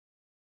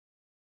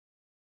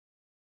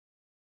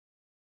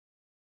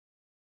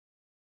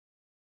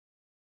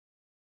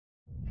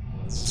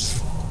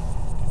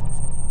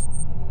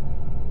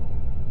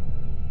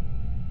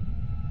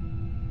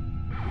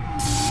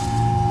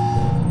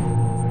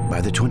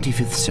the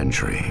 25th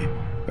century,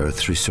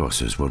 Earth's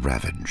resources were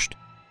ravaged,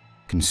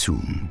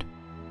 consumed,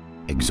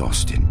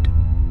 exhausted.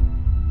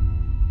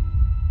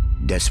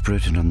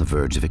 Desperate and on the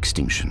verge of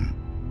extinction,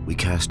 we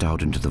cast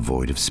out into the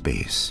void of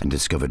space and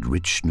discovered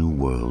rich new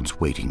worlds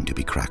waiting to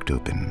be cracked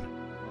open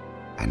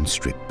and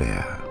stripped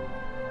bare.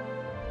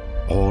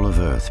 All of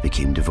Earth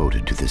became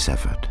devoted to this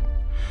effort.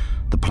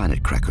 The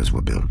planet crackers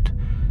were built,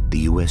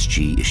 the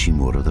USG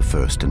Ishimura the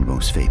first and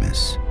most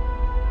famous.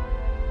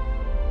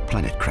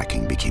 Planet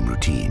cracking became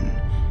routine.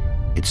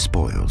 Its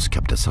spoils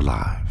kept us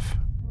alive.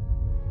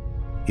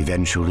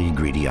 Eventually,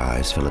 greedy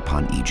eyes fell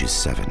upon Aegis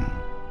 7.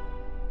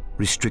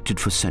 Restricted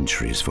for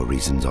centuries for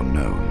reasons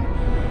unknown,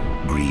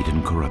 greed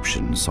and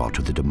corruption saw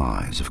to the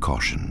demise of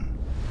caution.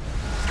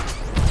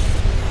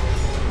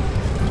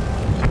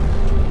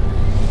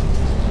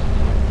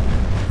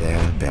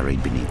 There,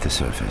 buried beneath the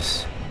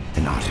surface,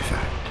 an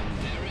artifact,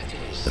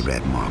 the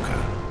Red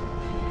Marker,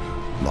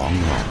 long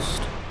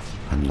lost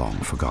and long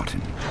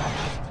forgotten.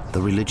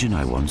 The religion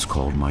I once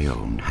called my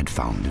own had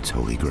found its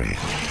holy grail,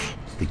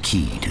 the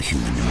key to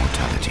human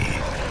immortality.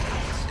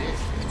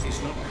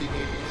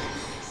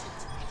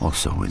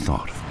 Also, we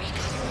thought,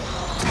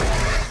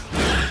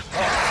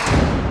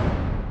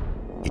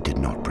 it did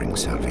not bring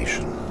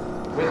salvation.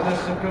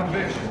 Witness the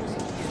conviction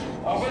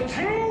of a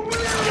true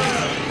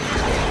believer!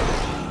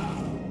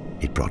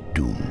 It brought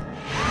doom.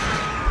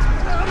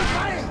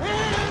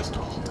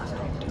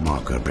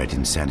 Marker bred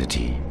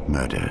insanity,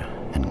 murder,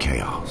 and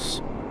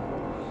chaos.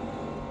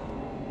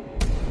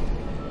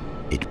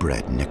 It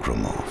bred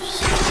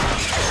necromorphs.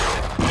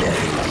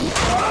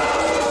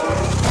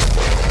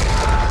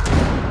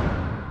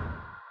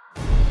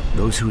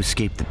 Those who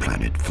escaped the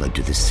planet fled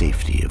to the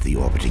safety of the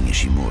orbiting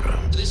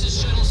Ishimura. This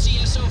is Shuttle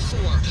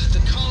CSO-4.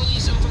 The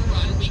colony's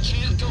overrun. We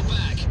can't go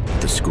back.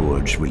 The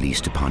scourge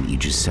released upon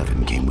Aegis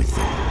 7 came with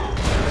them.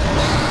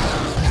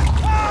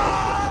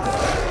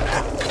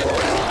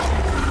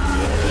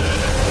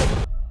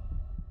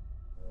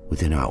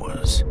 Within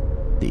hours,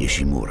 the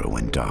Ishimura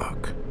went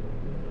dark.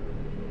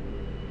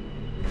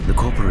 The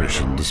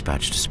corporation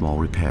dispatched a small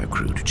repair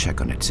crew to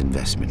check on its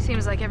investment.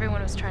 Seems like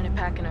everyone was trying to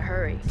pack in a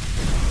hurry.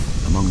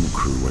 Among the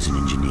crew was an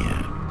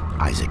engineer,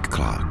 Isaac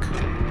Clarke.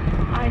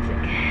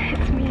 Isaac,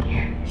 it's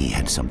me. He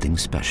had something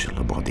special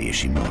aboard the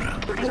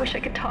Ishimura. I wish I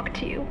could talk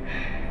to you.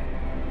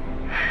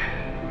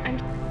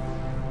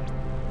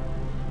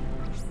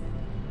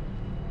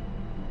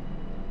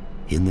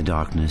 In the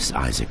darkness,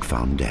 Isaac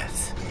found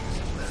death.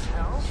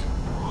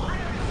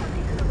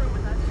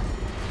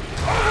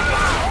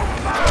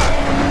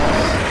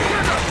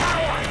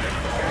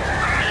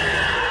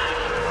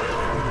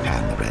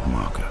 And the Red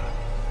Marker.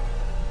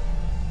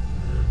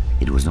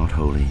 It was not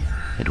holy,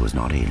 it was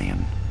not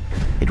alien,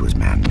 it was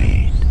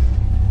man-made,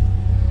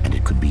 and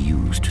it could be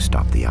used to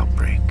stop the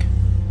outbreak.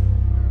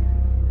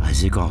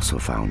 Isaac also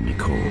found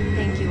Nicole.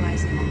 Thank you,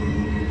 Isaac.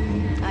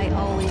 I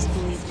always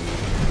believed in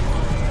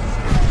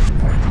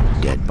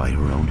you. Dead by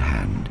her own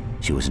hand,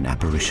 she was an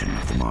apparition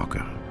of the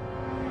Marker.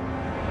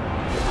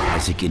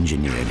 Isaac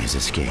engineered his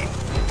escape.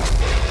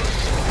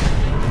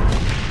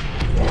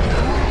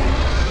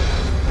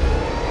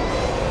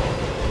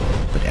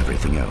 But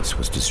everything else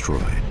was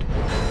destroyed.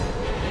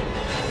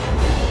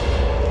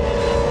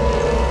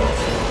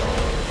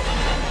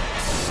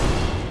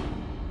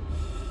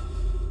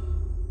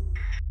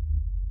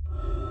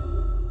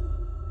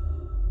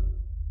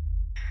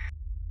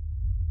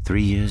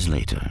 Three years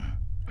later,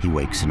 he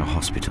wakes in a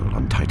hospital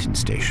on Titan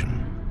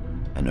Station,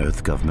 an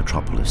EarthGov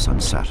metropolis on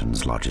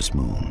Saturn's largest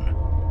moon.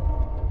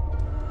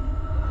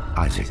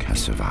 Isaac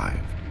has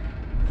survived,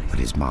 but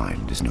his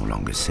mind is no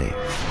longer safe.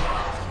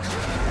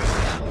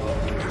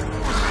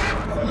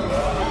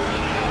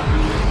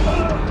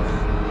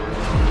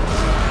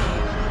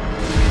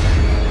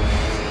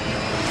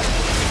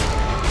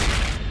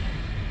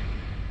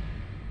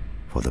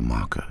 For the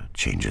Marker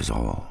changes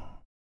all.